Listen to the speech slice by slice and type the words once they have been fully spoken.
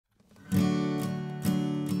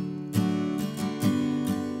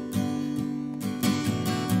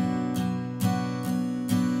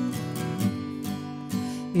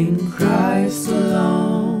In Christ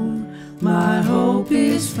alone my hope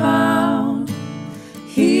is found.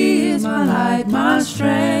 He is my light, my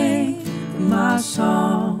strength, my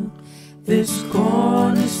song. This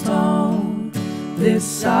cornerstone, this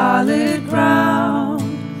solid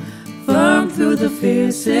ground, firm through the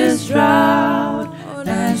fiercest drought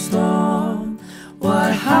and storm.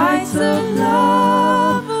 What heights of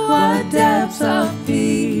love, what depths of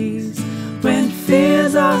peace, when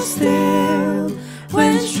fears are still,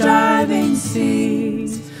 when striving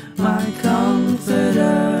cease. My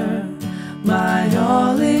comforter, my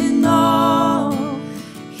all in all,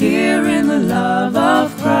 here in the love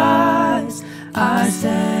of Christ I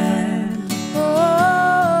stand.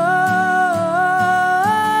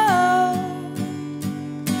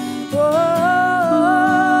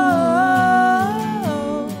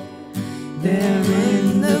 There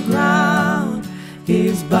in the ground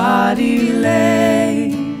his body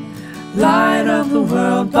lay, light of the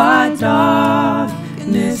world by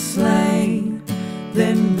darkness slain,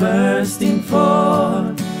 then bursting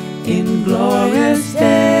forth in glorious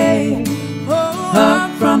day,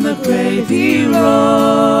 up from the grave he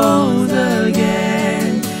rose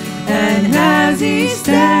again. And as he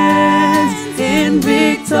stands in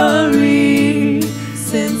victory,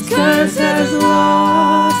 sin's curse has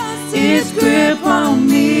lost its grip on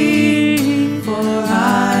me, for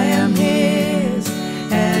I am his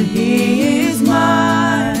and he is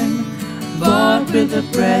mine, bought with the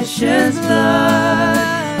precious blood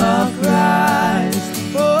of Christ.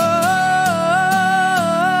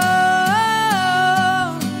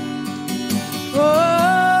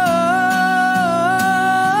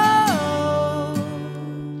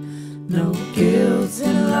 No guilt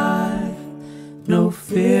in life, no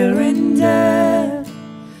fear in death.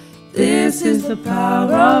 This is the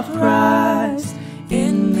power of Christ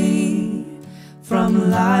in me. From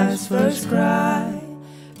life's first cry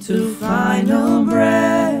to final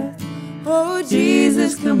breath, oh,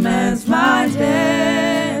 Jesus commands my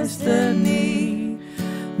destiny.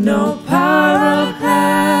 No power of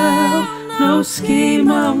hell, no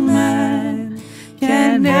scheme of man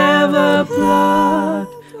can ever pluck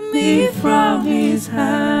me from his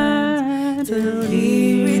hand, till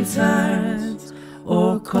he returns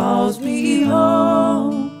or calls me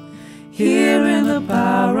home. Here in the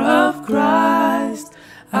power of Christ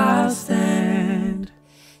I'll stand,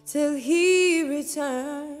 till he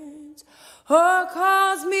returns or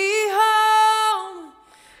calls me home.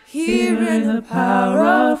 Here in the power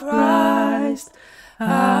of Christ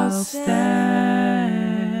I'll stand.